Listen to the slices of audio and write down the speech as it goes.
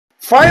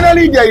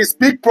Finally, there is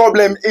big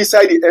problem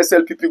inside the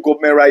SLPP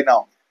government right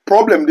now.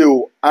 Problem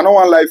though, I don't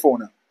want life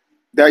on.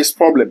 There is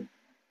problem.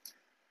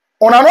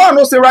 On I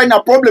know say right now,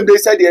 problem they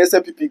inside the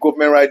SLPP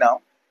government right now.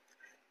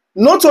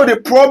 Not all the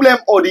problem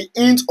or the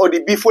inch or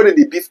the beef whether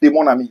the beef they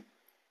want me.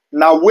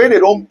 Now where they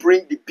don't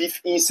bring the beef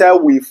inside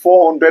with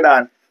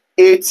 $480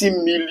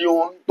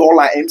 million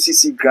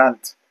MCC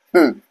grant.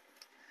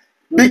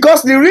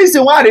 Because the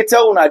reason why they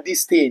tell una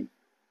this thing,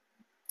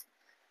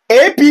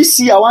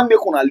 APC I want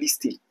make una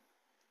listing.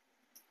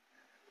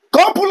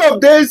 Couple of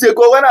days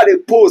ago when I dey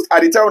post, I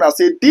dey tell una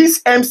say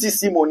this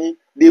MCC money,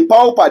 the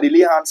pauper dey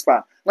lay hands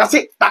pan. And I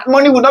say that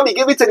money will not be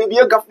given to the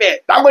Bio government.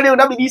 That money will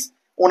not be this.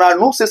 Una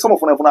know say some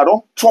of una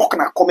don't talk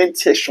in a comment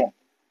section.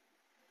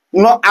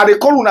 Una I dey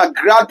call una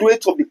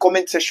graduate of the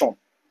comment section.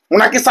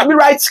 Una can sabi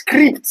write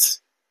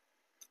script.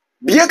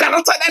 Bio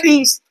cannot say that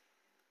is.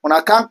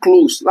 Una can't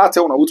close. That's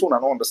tell una what una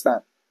don't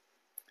understand.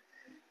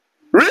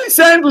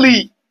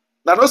 Recently,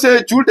 I don't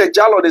say Jules the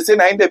Jallo, they say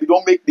na we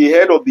don't make the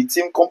head of the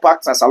team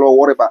compact and salon or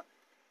whatever.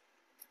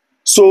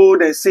 So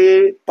they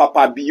say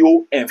Papa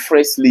Bio and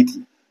First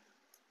Lady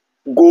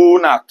go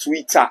na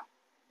Twitter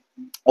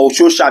or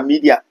social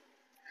media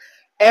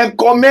and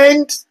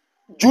comment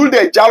Jules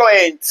the Jallo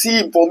and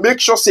team for make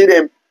sure say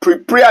them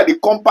prepare the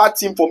compact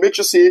team for make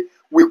sure say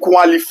we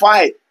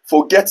qualify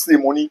for get the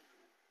money.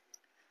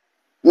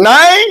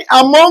 9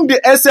 among the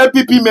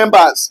SLPP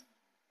members.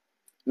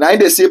 Now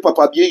they say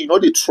Papa Bio, you know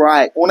they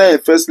try. Ona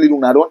and First Lady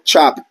una don't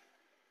chap.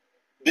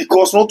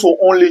 Because not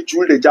only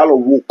Jules the Jallo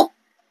woke.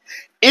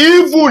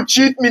 Even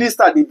Chief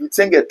Minister they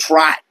think a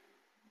try.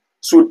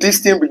 So this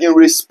thing begin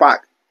raise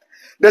spark.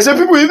 There's some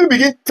people even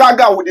begin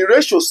tag out with the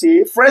ratio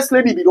say First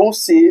Lady we don't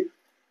say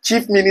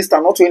Chief Minister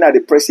not only at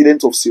the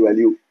President of Sierra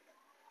Leone.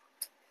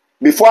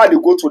 Before I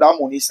go to that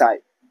money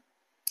side.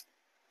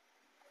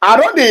 I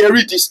don't they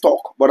read this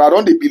talk, but I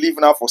don't they believe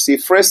now for say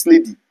First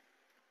Lady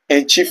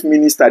and Chief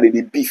Minister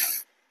they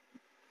beef.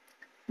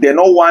 They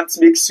don't want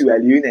to make Sierra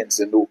Leoneans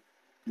know.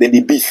 Then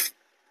they beef.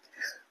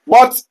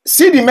 But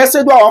see the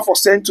message I want for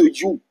send to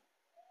you,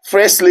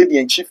 First Lady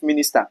and Chief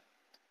Minister.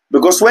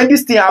 Because when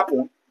this thing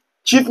happen,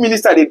 Chief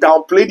Minister they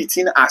downplay the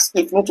thing as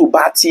if not a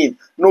bad thing.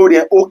 No,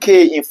 they're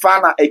okay. In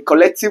fact, a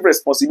collective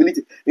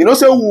responsibility. You know,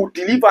 so who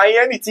deliver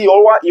anything,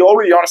 you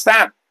already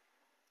understand.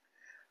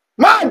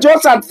 Man,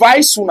 just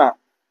advise una.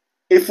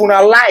 If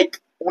una like,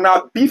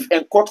 una beef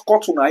and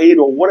cut una head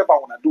or whatever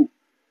una do,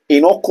 it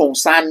not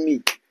concern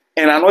me.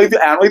 And I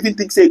don't even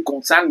think say it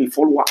concern me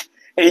follower.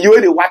 And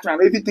you the watch, I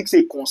don't even think say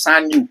it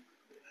concern you.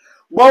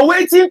 But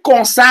waiting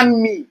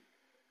concern me.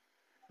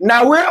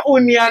 Now where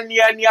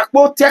unia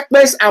go take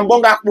place and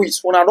bonga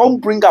quiz, una don't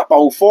bring up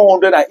our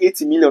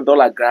 $480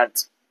 million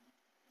grant.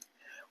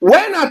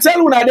 When I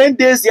tell una then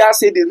days I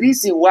say the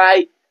reason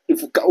why,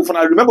 if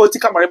I remember what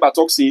Marimba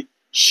talk say,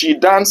 she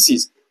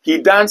dances, he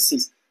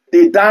dances,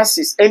 they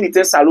dances,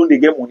 anything salon they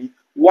get money.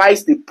 Why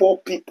is the poor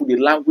people the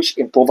languish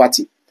in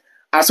poverty?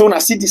 And so when I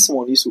see this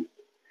money, so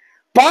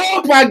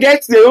Papa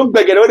gets the young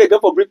beggar when they go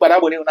for break by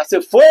that money. And I say,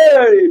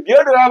 "Hey, you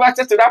don't have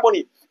access to that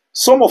money."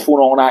 Some of you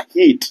on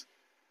hate.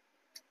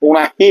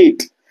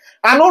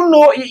 I don't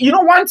know. You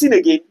know one thing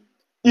again.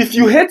 If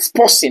you hate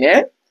person,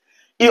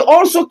 it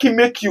also can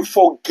make you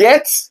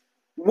forget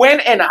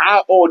when and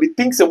how or the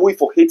things that we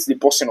for hate the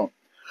person on.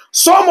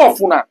 Some of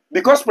you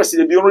because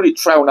President B already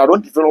try and I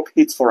don't develop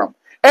hate for him.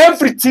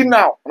 Everything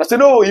now. And I said,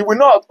 "No, he will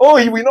not. Oh,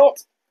 he will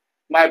not."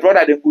 My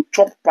brother, they could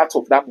chop part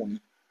of that money.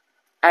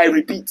 I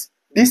repeat,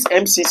 this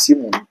MCC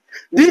money,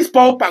 this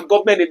pauper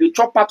government, they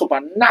chop part of a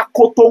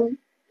nakotong.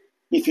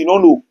 If you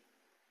don't know,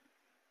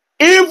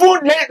 even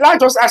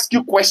let's just ask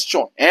you a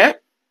question.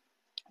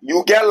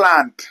 You get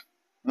land.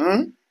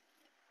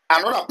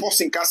 Another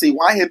person can say,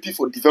 "Why help you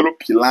for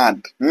develop your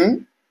land?" But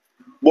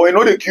you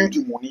know they give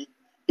the money.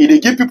 If they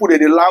give people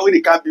that allow where they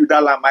can't build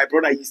that land, my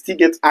brother, you still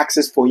get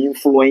access for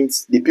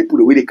influence the people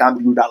the way they can't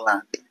build that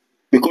land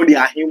because they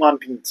are human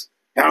beings.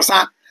 You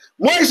understand?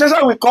 More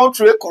especially we come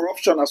through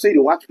corruption. I say they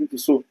watch people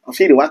so. I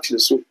say they watch the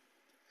so.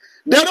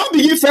 They don't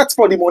begin fight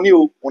for the money.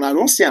 When I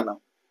don't see now,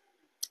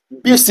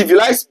 be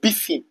civilized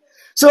beefing.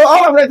 So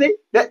all of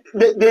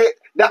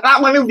that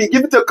money will be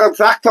given to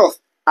contractors.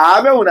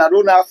 I mean, when I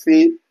don't have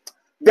faith,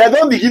 they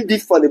don't begin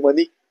beef for the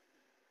money.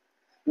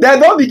 They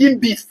don't begin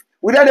beef.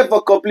 Without them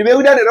for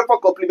compliment,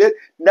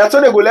 that's why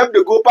they go left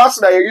the go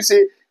past that you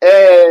say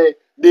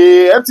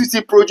the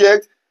MCC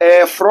project,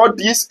 fraud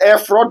this,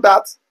 fraud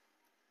that.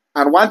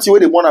 And one thing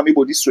they want to make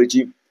about this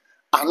regime,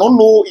 I don't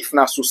know if in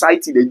a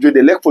society they do the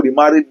elect for the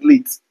married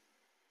late.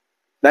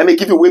 Let me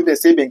give you way they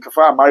say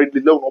Benkefala married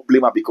late, they will not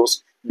blame her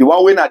because the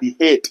one way at the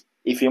head,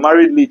 if he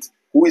married late,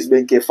 who is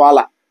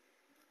Benkefala?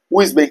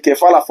 Who is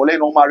Benkefala for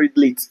letting not married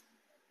late?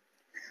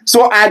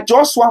 So I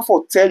just want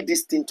to tell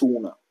this thing to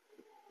una.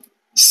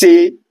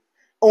 Say,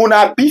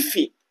 una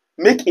beefy,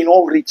 make it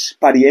all rich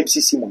by the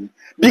MCC money.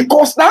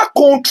 Because that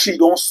country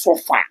don't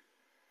suffer.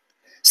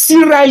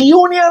 Sierra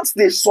Leoneans,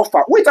 they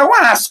suffer. Wait, I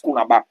want to ask you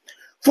about.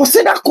 For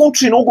say that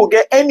country no go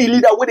get any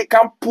leader where they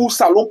can pull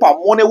salompa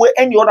money where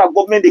any other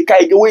government they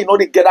can get where you know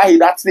they get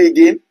that day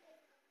again.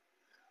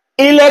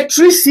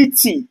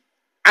 Electricity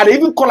And they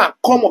even call am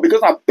common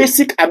because of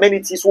basic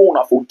amenities wey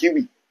una for give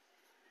me.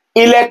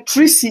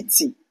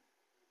 Electricity,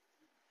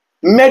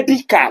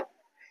 medical,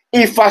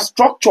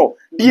 infrastructure,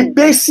 the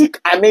basic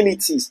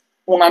amenities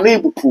una no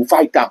able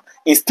provide them.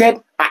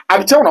 Instead,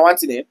 I'm telling you one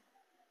thing, eh?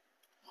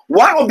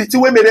 One of the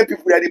things wey make them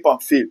people ready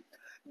and fail.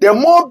 The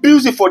more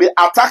busy for the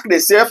attack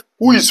themselves,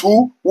 who is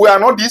who, we are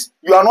not this,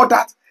 you are not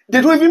that.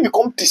 They don't even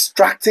become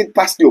distracted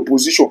past the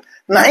opposition.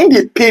 Now,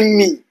 they pain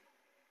me.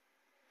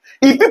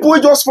 If people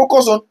will just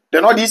focus on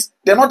they're not this,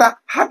 they're not that,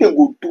 how they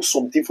will do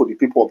something for the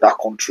people of that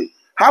country?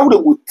 How they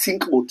will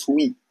think about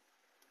we?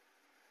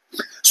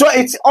 So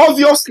it's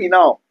obviously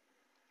now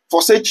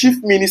for say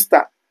chief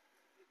minister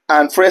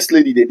and first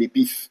lady they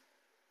beef.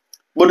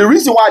 But the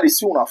reason why they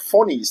see una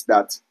funny is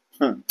that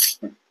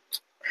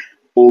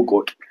oh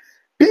God,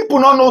 people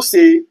don't know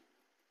say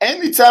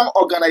anytime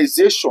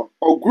organization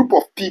or group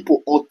of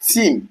people or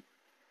team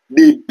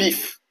they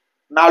beef,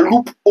 now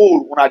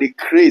loophole una they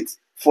create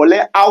for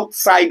let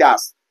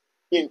outsiders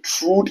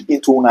intrude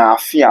into our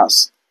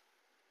affairs.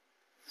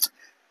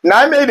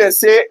 Now I made them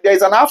say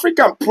there's an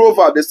African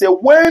proverb. They say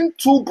when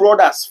two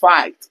brothers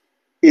fight,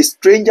 a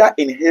stranger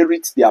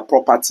inherits their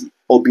property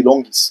or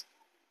belongings.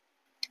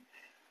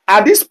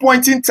 At this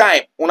point in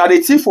time, when they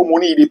thief for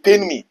money, they pay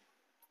me.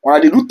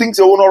 When they do things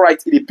they were not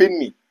right, they pay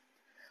me.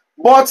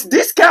 But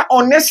this kind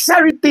of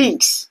unnecessary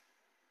things,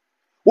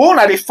 when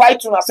they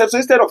fight on ourselves, so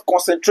instead of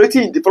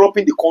concentrating in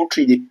developing the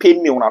country, they pay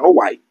me. I know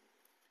why.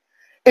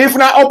 If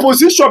na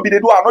opposition be they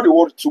do, I know they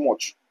worry too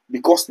much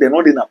because they're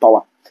not in a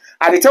power.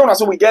 And they tell us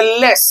so we get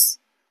less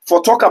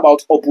for talk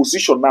about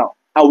opposition now,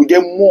 and we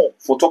get more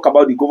for talk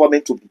about the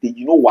government of the day.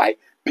 You know why?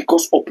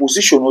 Because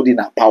opposition not in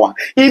a power.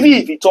 Even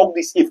if you talk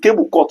this, if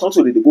cable cut on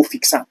so they go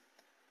fix them.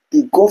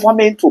 The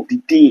government of the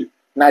day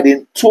now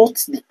then taught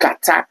the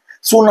kata.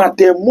 So now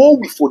there more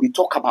we for the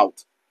talk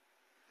about.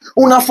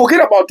 Una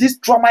forget about this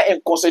drama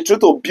and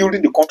concentrate on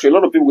building the country. A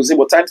lot of people will say,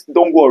 but times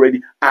don't go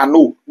already. I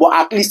know, but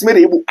at least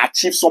maybe they will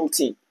achieve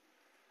something.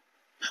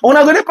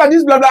 Una go dey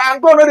this blah blah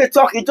and go on they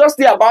talk. It's just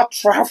there about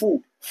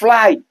travel,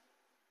 fly.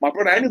 My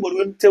brother, anybody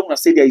will tell una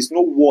say there is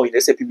no war in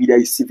SLPP, there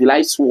is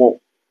civilized war.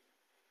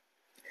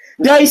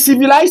 There is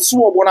civilized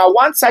war, but on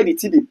one side it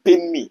dey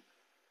pain me.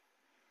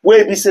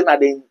 Where be saying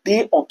that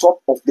they on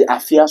top of the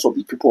affairs of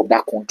the people of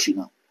that country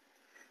now.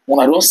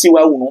 Una don't see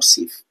why we not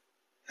safe.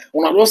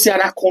 Una don't see how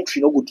that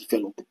country no go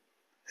develop.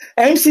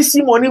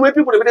 MCC money where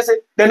people they say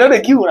they know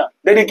they give una,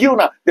 they give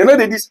una, they know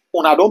they this.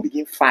 Una don't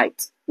begin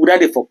fight. Would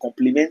they for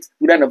compliment?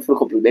 Would I not for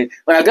compliment?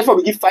 When I therefore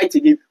begin fight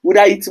again, would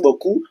I eat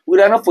boku?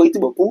 Would I not for eat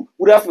boku?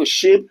 Would I for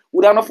shape?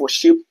 Would I not for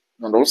shape?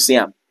 No, don't say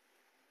am.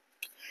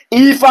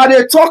 If I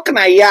dey talk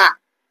na ya,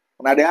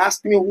 una they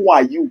ask me who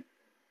are you?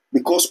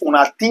 Because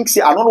una think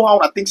say I don't know how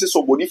una think say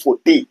somebody for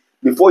day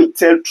before he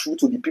tell truth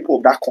to the people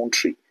of that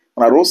country.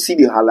 And I don't see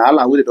the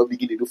halala where they don't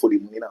begin to do for the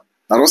money now.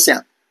 I don't see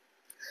am.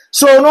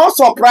 So no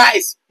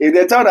surprise if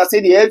they tell that say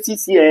the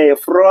MCC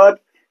fraud,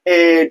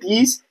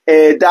 this,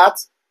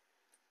 that.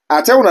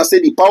 I tell when I say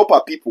the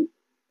pauper people,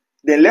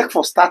 they like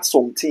for start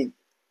something.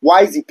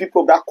 Why is the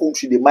people of that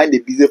country they mind the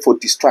business for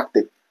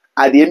distracted?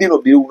 At the ending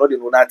of the day, we know they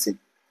know nothing.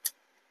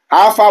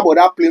 How far about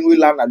that plane will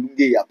land at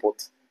Lunge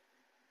Airport?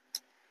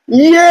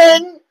 Yeah.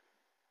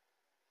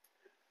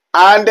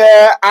 And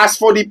as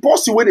for the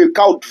policy where they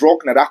call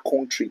drug in that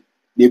country,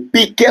 the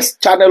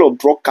biggest channel of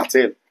drug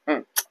cartel.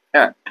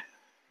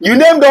 You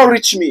name don't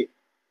reach me.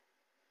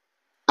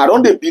 I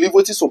don't believe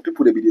what some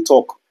people they be they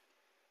talk.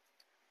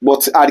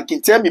 But I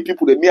can tell me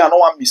people that me I don't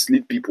want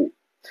mislead people.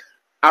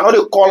 I know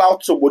they call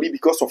out somebody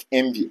because of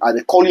envy. And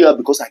they call you out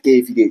because I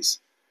get evidence.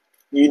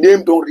 Your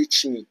name don't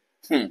reach me.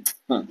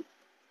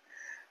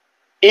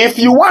 If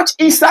you watch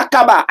Issa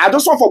Kaba, I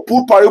just want for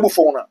pull parable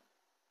for una.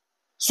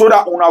 So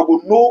that una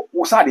will know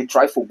what's how they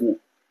try for go.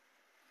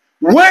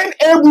 When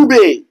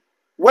Ebube,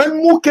 when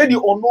Muke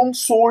the unknown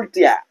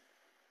soldier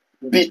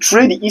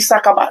betrayed the Issa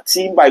Kaba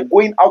team by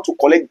going out to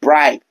collect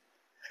bribe,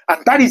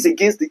 and that is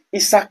against the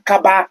Issa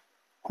Kaba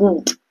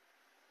hood,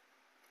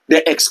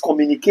 the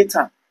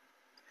excommunicator.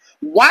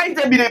 Why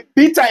they be the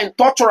bitter and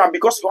torture am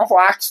because you want for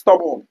act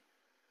stubborn?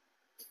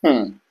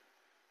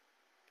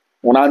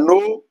 When I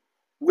know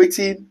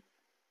waiting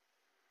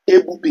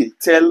Ebube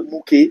tell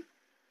Muke,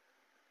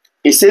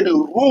 he said the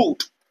road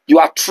you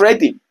are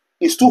treading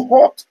is too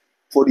hot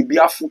for the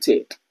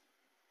barefooted.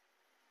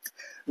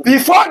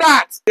 Before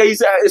that, there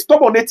is a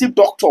stubborn native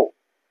doctor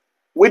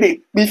where they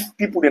beef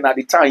people then at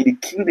the time, they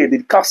kill them, they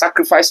can't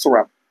sacrifice to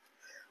them.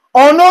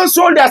 Unknown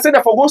soldier said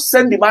they for go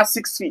send the man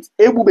 6 feet.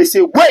 Ebube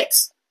say,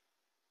 wait!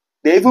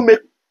 They even make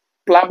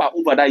plumber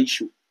over that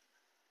issue.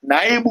 Now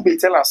Ebube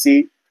tell us,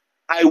 say,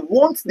 I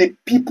want the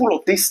people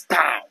of this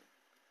town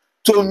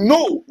to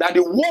know that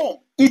the worm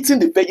eating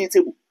the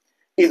vegetable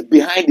is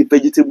behind the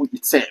vegetable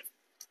itself.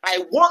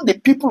 I want the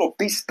people of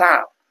this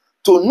town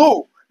to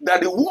know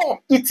that the worm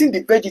eating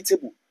the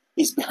vegetable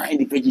is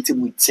behind the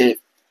vegetable itself.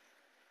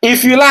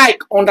 If you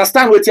like,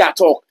 understand what you are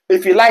talking.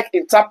 If you like,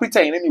 interpret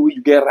it in any way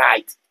you get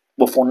right.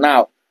 But for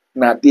now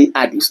they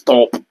are the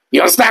stop.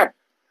 You understand?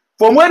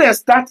 From when they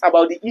start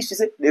about the issue,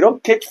 say they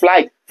don't catch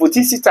flight for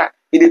T-Sita.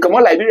 If they come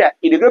on Liberia,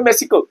 if they go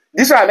Mexico,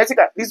 this one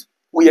Mexico, this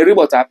we are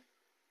about that.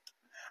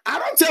 I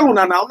don't tell you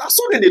now. That's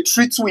so they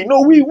treat we.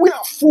 No, we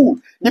are fool.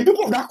 The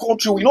people of that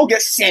country, we don't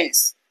get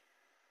sense.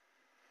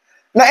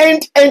 Now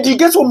and you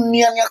get some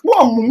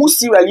mumu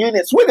Sierra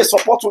Leoneans when they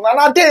support you.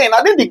 Now then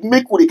they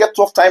make we get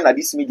tough time at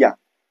this media.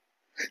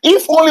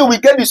 If only we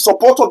get the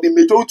support of the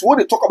majority, when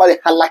they talk about the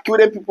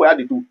halakio people how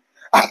they do.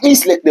 At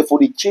least let them for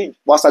the change.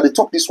 Once they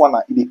talk this one,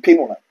 it pain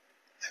on them.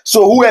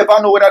 So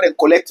whoever know whether they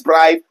collect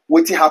bribe,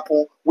 waiting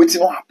happen,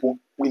 waiting not happen,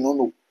 we don't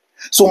know.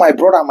 So my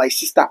brother, my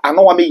sister, I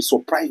know what made you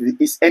surprised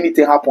if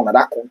anything happen in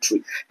that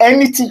country.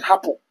 Anything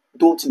happen,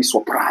 don't be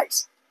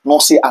surprised.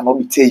 Not say I not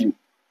be tell you.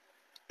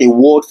 A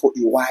word for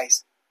a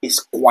wise is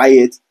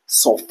quiet,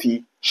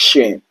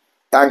 sufficient.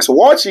 Thanks for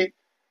watching,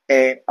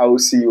 and I will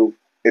see you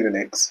in the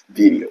next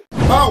video.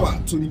 Power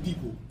to the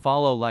people.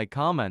 Follow, like,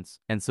 comments,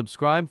 and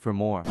subscribe for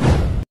more.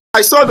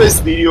 I saw this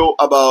video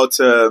about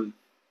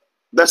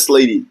this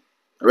lady,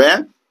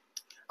 right?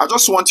 I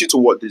just want you to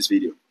watch this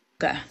video.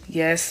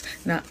 Yes,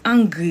 now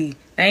angry.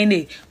 I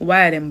know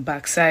why them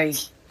backside.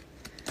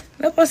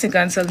 That person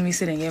can tell me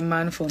saying a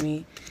man for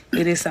me,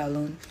 it is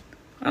salon.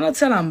 I not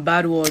tell him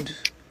bad word.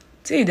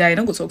 Tell you that you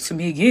don't go talk to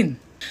me again.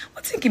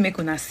 What think you make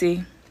una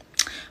say?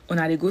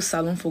 Una they go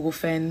salon for go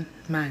find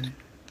man.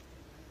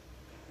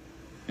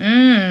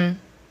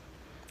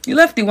 You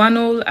left the one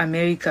old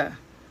America.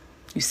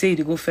 You say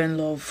you go find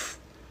love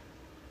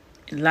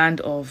in land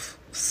of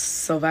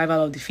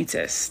survival of the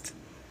fittest.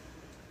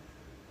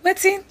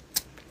 Waiting.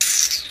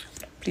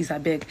 Please, I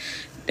beg.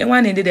 The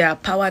one in there, they are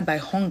powered by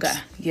hunger.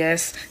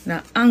 Yes.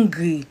 Now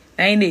angry.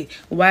 I know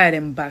why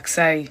them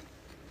backside.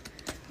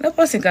 That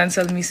person can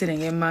tell me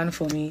saying a man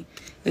for me,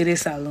 it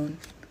is alone.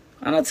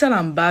 I not tell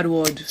him bad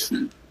word.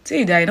 Tell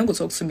you that you don't go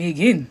talk to me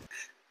again.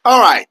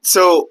 Alright,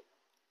 so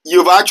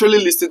you've actually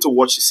listened to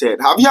what she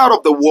said. Have you heard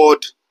of the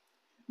word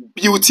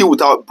beauty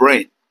without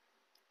brain?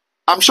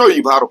 I'm sure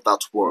you've heard of that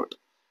word.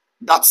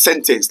 That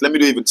sentence. Let me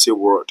not even say a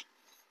word.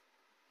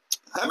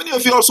 How many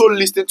of you also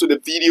listened to the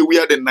video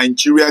where the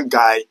Nigerian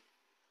guy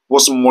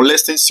was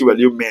molesting Sierra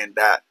Leone men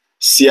that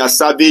Sia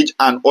Savage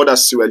and other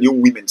Sierra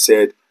Leone women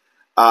said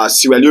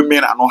Sierra Leone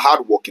men are not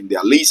hardworking, they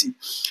are lazy.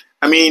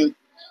 I mean,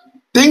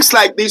 things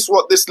like this,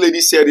 what this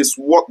lady said is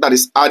what that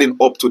is adding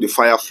up to the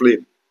fire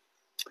flame.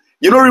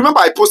 You know, remember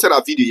I posted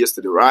a video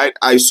yesterday, right?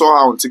 I saw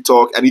her on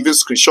TikTok and even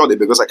screenshot it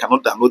because I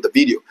cannot download the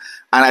video.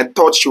 And I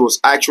thought she was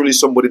actually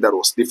somebody that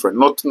was different,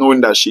 not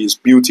knowing that she is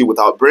beauty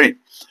without brain.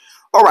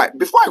 All right,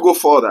 before I go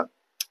further,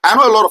 I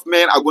know a lot of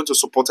men are going to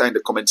support her in the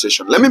comment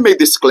section. Let me make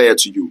this clear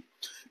to you.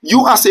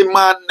 You as a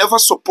man never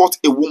support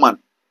a woman,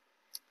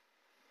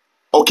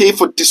 okay,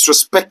 for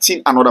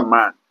disrespecting another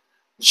man.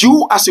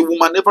 You as a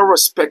woman never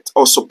respect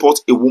or support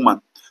a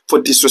woman for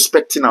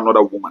disrespecting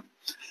another woman.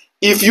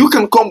 If you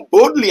can come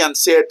boldly and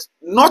say,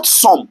 not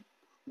some,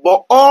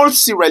 but all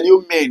Sierra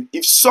Leone men,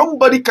 if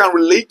somebody can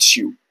relate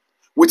you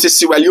with a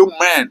Sierra Leone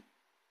man,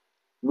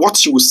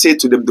 what you will say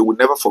to them, they will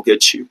never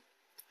forget you.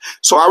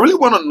 So I really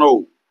want to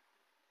know,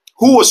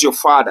 who was your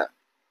father?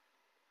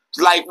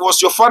 Like,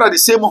 was your father the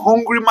same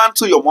hungry man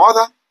to your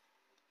mother?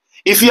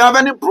 If you have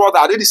any brother,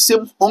 are they the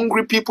same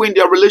hungry people in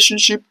their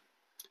relationship?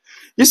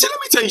 You see, let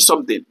me tell you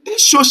something.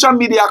 This social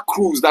media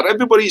cruise that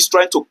everybody is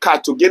trying to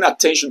catch, to gain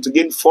attention, to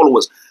gain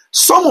followers,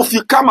 some of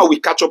you karma will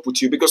catch up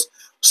with you because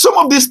some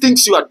of these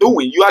things you are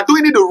doing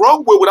it the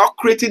wrong way without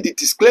creating the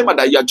disclaimer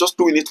that you are just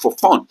doing it for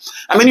fun.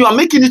 I mean, you are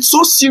making it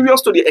so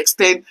serious to the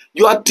extent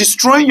you are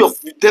destroying your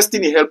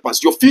destiny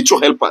helpers, your future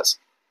helpers.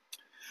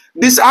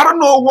 This, I don't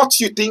know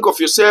what you think of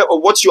yourself or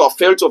what you have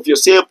felt of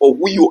yourself or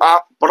who you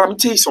are, but I'm going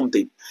to tell you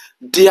something.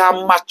 They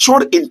are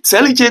mature,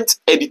 intelligent,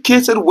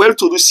 educated,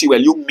 well-to-do Sierra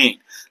Leone men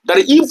that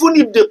even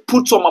if they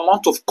put some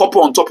amount of copper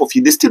on top of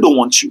you, they still don't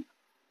want you.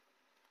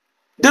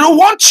 They don't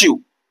want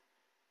you.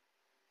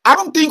 I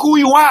don't think who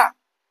you are.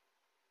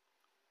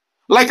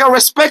 Like, I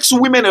respect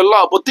women a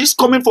lot, but this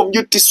coming from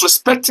you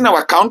disrespecting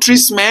our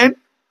countries, man.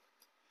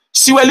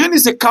 Sierra Leone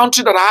is a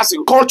country that has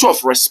a culture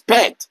of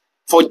respect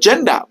for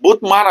gender,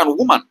 both man and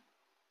woman.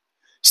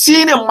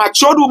 Seeing a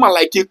matured woman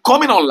like you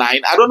coming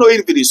online, I don't know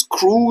if it is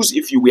cruise,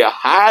 if you were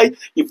high,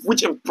 if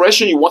which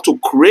impression you want to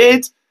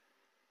create.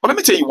 But let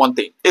me tell you one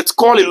thing. It's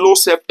called a low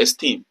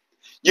self-esteem.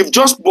 You've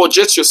just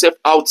budgeted yourself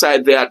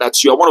outside there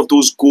that you are one of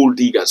those gold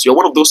diggers. You're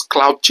one of those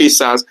cloud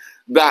chasers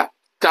that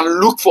can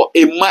look for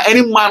a man,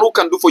 any man who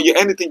can do for you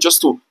anything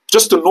just to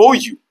know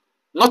you,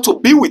 not to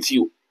be with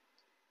you.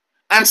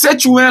 And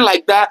such women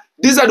like that,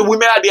 these are the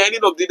women at the end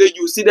of the day,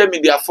 you see them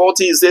in their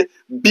 40s,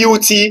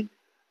 beauty,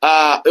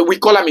 we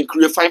call them in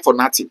Korea, fine for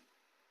nothing.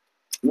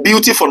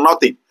 Beauty for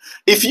nothing.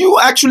 If you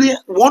actually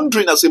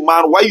wondering as a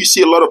man why you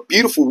see a lot of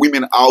beautiful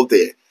women out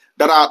there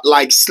that are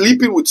like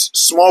sleeping with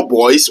small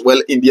boys,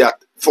 well, in their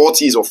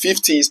 40s or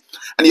 50s,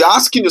 and you're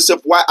asking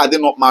yourself, why are they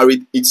not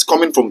married? It's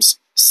coming from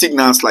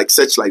signals like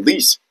such like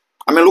this.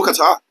 I mean, look at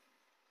her.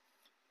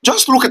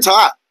 Just look at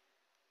her.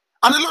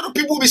 And a lot of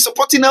people will be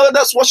supporting her.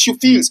 That's what she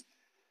feels.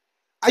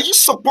 Are you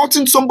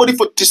supporting somebody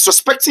for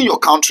disrespecting your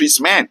countries,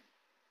 man?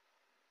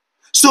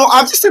 So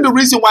I've just said the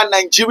reason why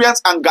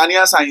Nigerians and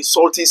Ghanaians are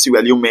insulting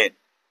Sierra Leone men.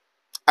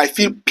 I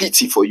feel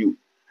pity for you.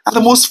 And the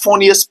most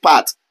funniest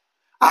part,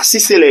 I see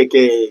say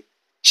like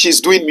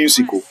she's doing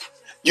musical.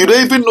 You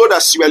don't even know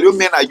that Sierra Leone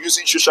men are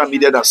using social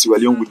media than Sierra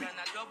Leone women.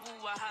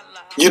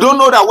 You don't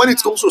know that when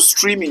it comes to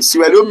streaming,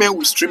 Sierra Leone men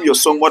will stream your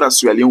song more than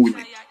Sierra Leone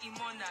women.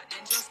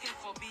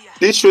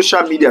 This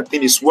social media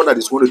thing is one that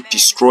is going to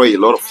destroy a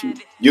lot of you.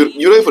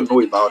 You don't even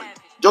know about it.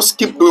 Just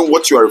keep doing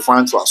what you are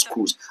referring to as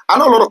cruise. I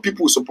know a lot of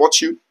people will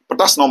support you, but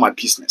that's not my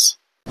business.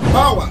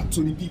 Power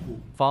to the people.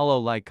 Follow,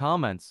 like,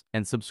 comments,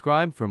 and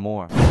subscribe for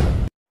more.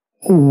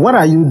 What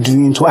are you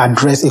doing to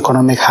address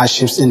economic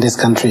hardships in this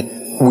country?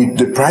 With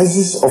the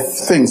prices of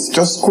things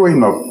just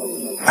going up,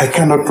 I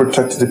cannot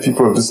protect the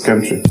people of this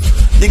country.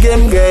 The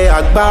game gay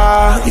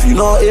Agba, if you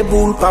know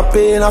able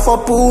pay na for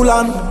pool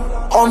and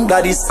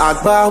under this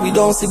Agba, we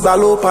don't see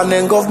ballop and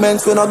then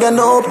government we not get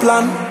no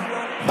plan.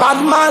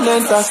 Bad man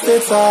enter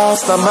state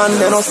house, the man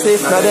they not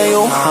safe na they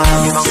own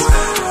hands.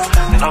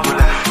 You know go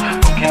left,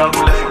 you know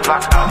go left,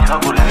 black down, you know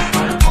go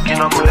left, you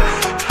know go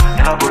left,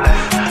 you know go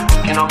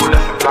left, you know go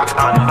left, black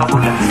down, you know go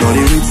left. We know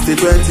the reach the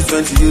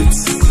 2020 youths,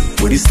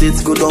 where the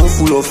states go down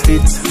full of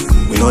hate.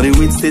 We know the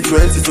reach the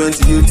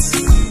 2020 youths,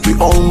 we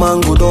all man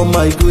go down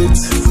migrate.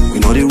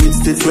 We know the reach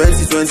the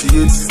 2020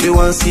 youths, they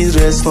want see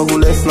rest, now go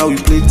left, now we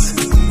plate.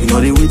 We know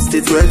the reach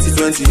the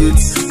 2020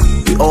 youths,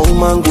 we all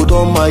man go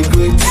down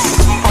migrate.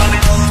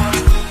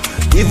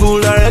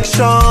 Evil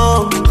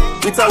direction,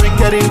 with a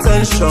wicked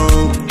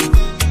intention.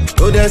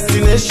 No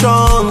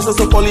destination, just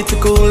a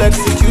political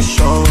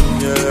execution,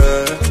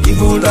 yeah.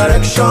 Evil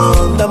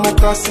direction,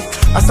 democracy,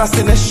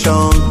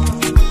 assassination.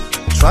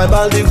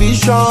 Tribal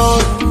division,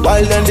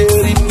 while then they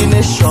rip the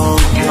nation,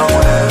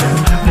 yeah.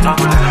 You know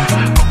go left,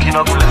 you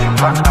know go left,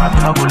 black man,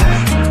 you know go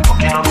left,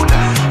 you know go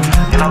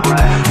left, you know go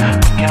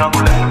left, you know go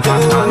left,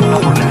 black man, you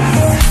know go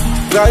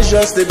left. Guys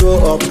just they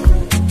go up,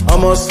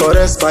 almost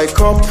forest by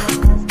crop.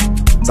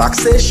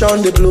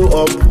 Taxation they blow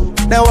up.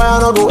 Now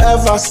I not go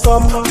ever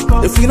stop.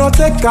 If we not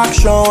take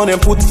action and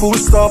put full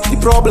stop, the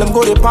problem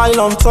go they pile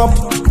on top.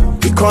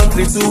 The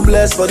country too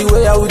blessed for the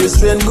way I would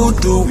strain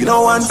good do. We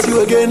don't want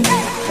you again.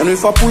 And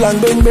if I pull and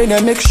bang bang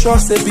and make sure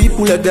say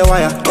people let the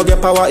wire not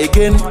get power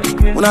again.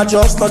 When I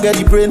just not get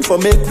the brain for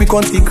make we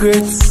country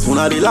great. When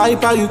I the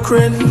life by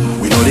Ukraine.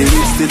 We know they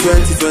reach the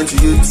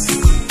 2020 youths,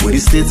 where the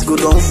states go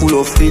down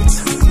full of hate.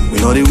 We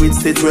know they reach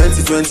the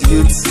 2020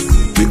 youths,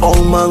 we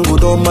all man go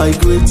down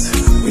migrate.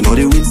 We know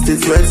the with the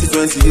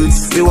 2020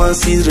 youths, they want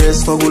see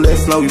rest, now go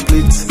left, now we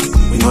plate.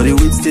 We know the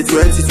with the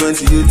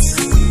 2020 youths,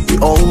 we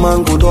all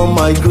man go down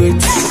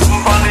migrate.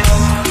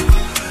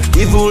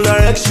 Evil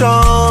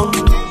direction,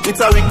 with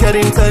a wicked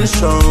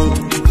intention.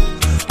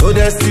 No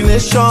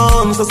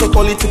destination, just a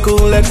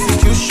political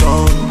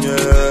execution,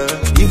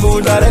 yeah.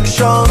 Evil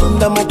direction,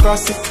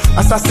 democracy,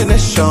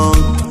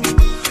 assassination.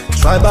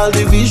 Tribal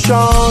division,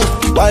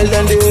 while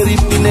then they rip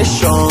the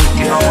nation,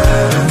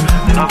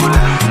 yeah. You know go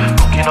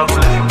left, you know go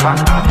left, black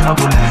man, you know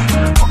go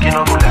left, you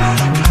know go left,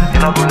 you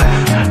know go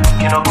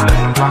left, you know go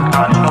left, black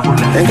man, you know go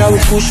left. And how we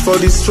push for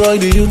destroy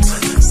the youth,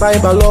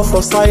 cyber law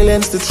for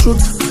silence the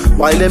truth.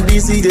 While them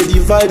busy, they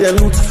divide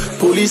and loot.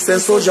 Police and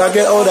soldier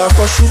get all that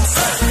for shit.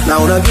 Now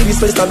when I give this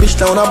place, that bitch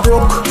down I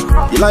broke.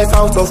 The life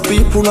out of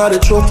people, now they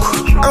choke.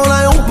 And when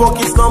I own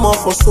pockets, no more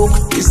for soak.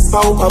 This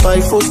power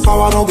by force,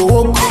 power no go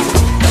woke.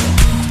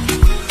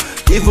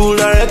 Evil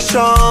direction,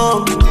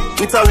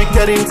 with a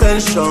wicked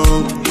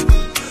intention.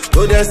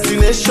 No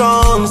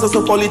destination, just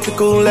a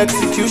political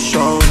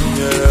execution,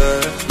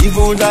 yeah.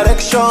 Evil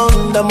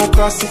direction,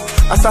 democracy,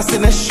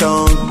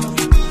 assassination.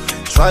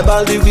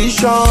 Tribal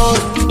division,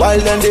 while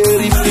then they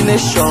rip the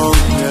nation,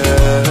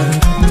 yeah.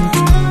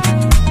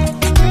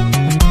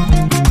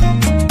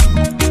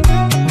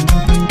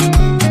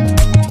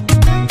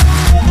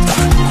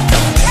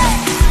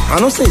 I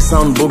don't say it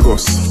sound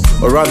bogus,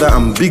 or rather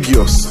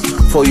ambiguous.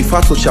 For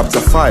Ifato chapter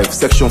 5,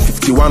 section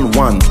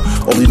 51.1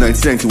 of the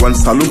 1991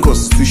 Saloon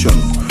Constitution,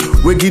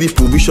 we give the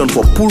provision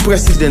for pool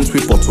president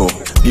reporter,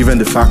 given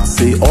the fact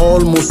say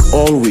almost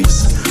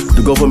always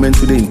the government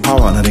today in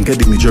power and then get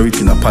the majority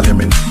in a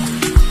parliament.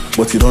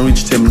 But you don't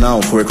reach them now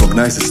for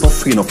recognize the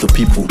suffering of the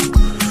people.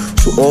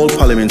 So all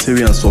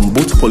parliamentarians from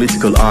both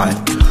political aisle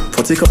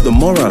for take up the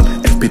moral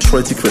and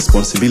patriotic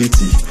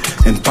responsibility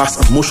and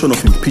pass a motion of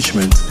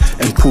impeachment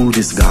and pull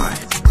this guy.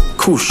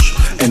 Kush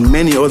and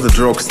many other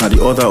drugs are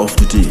the order of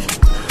the day.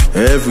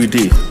 Every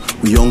day,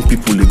 we young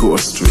people they go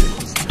astray.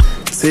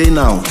 Say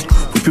now,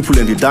 we people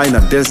in the die in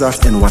a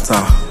desert and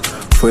water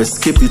for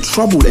escape the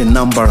trouble and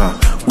Nambara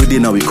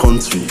within our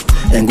country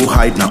and go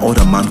hide in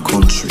other man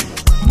country.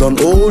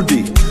 Done all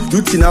day,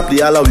 you tin up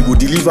the Allah, we go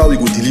deliver, we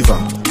go deliver.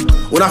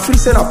 When I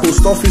feel send a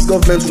post office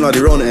government when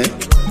they run,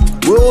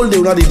 we all day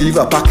when they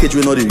deliver package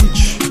we not they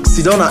reach.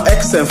 Sit down on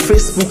X and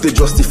Facebook, they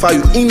justify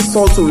you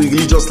insult to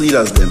religious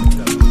leaders them.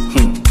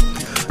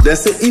 They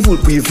say evil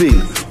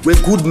prevail where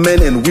good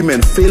men and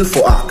women fail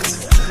for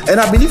act. And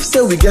I believe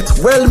say we get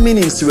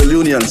well-meaning Sierra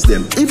Leoneans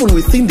them, even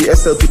within the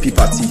SLPP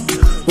party,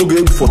 who go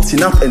able for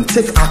tin up and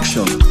take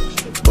action.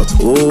 But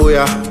oh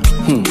yeah,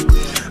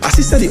 As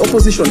he said, the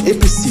opposition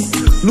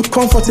APC look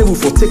comfortable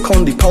for take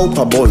on the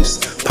Pauper boys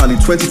pan the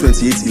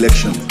 2028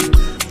 election.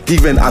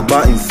 Given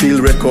Agba in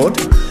fail record,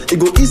 it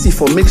go easy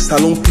for make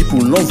Salon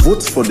people not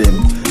vote for them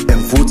and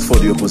vote for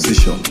the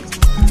opposition.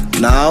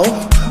 Now,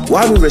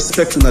 while we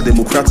respect una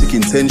democratic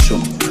intention,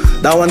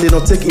 that one they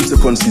not take into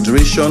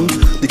consideration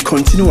the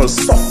continual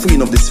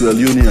suffering of the Sierra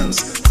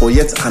Leoneans for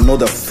yet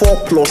another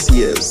 4+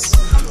 years.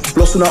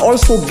 Plus, una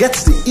also get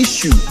the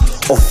issue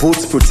of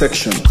vote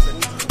protection.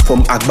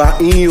 From Agba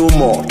in your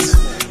mouth,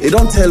 it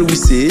don't tell we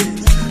say,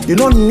 you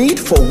don't need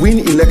for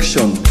win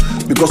election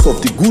because of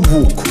the good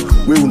work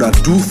we una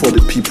do for the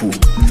people,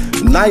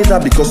 neither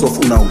because of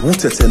una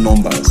wootete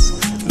numbers.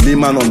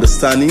 Layman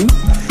understanding,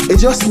 it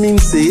just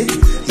means say,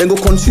 then go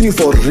continue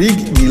for rig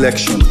the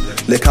election,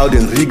 like how they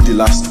rigged the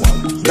last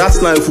one.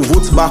 That's now if we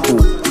vote back,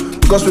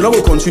 because we not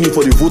go continue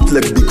for the vote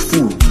like big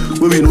fool,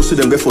 where we know so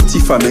them get for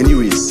TIFAM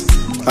anyways.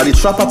 And the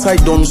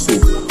tripartite done so,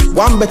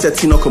 one better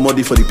thing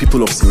commodity for the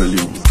people of Sierra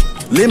Leone.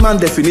 Layman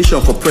definition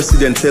for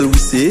president tell we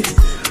say,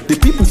 the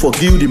people for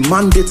give the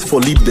mandate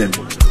for lead them.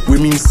 We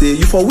mean say,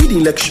 you for win the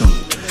election.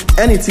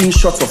 Anything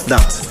short of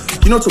that,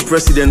 you know to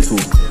president who,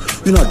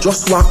 you know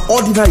just one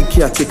ordinary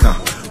caretaker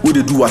where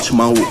they do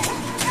watchman work.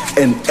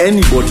 And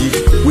anybody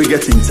will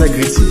get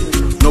integrity,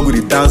 not go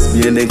to dance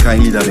behind them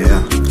kind leader there.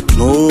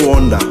 No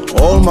wonder,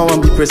 all man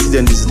want be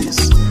president these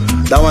days.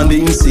 That one they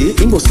say,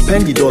 he go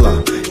spend the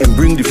dollar and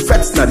bring the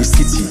feds to the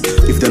city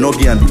if they're not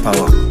getting the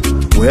power.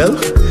 Well,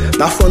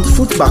 that front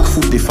foot back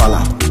foot they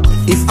follow.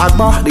 If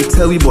Agba they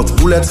tell you about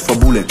bullet for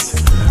bullet,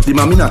 the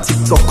mamina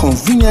TikTok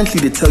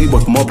conveniently they tell you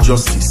about mob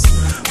justice.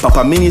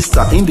 Papa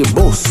minister in the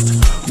boast,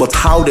 but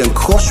how them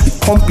crush with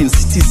pumping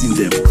cities in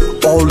them,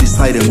 all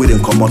decide and where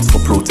them come out for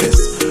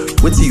protest.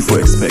 What do you for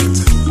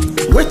expect?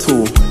 Wait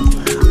till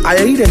I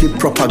read the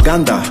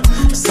propaganda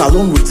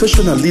Salon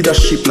rotational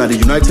leadership na the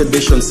United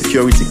Nations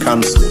Security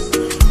Council.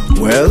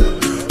 Well,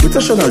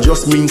 rotational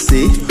just means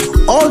say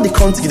all the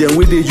countries them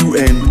with the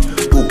UN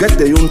will get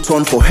their own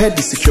turn for head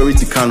the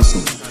Security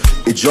Council.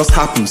 It just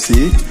happens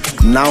say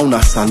now na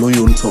Salon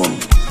own turn.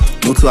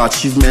 No to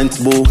achievement,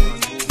 bo.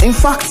 In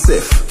fact,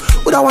 safe.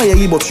 What I want to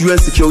hear about UN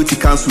Security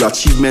Council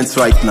achievements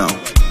right now.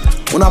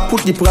 When I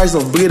put the price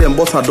of bread and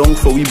butter down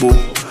for Weibo,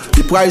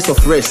 the price of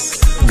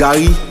rice,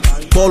 gari,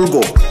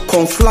 bulgur,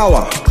 corn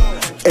flour,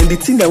 and the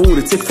thing that we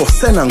will take for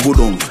send and go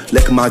down,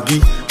 like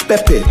maggi,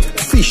 pepper,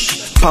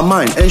 fish,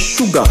 palmine, and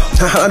sugar.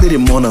 How did they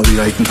mourn away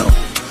right now?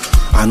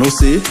 I know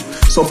say,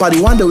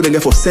 somebody one day we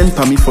get for send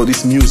permit for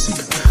this music.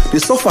 They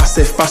suffer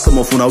safe pass some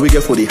of una we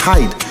get for the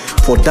hide,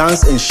 for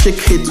dance and shake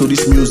head to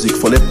this music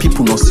for let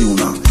people not see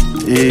una.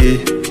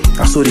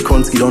 I saw the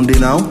country down there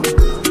now.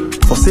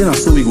 For saying I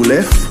saw we go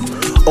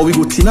left, or we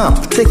go tin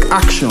up, take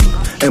action,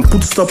 and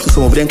put stop to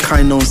some of them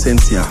kind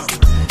nonsense here.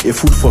 A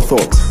food for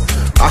thought.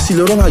 As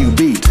you learn how you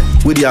bathe,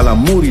 with the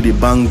alamori they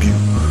bang you,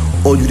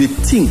 or you they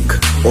think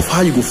of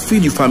how you go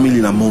feed your family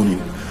in the morning.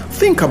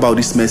 Think about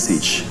this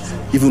message,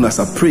 even as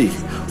I pray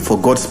for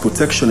God's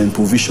protection and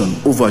provision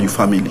over your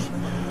family.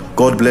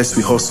 God bless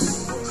we hustle,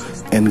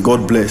 and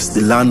God bless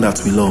the land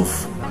that we love.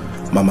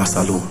 Mama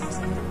Salon.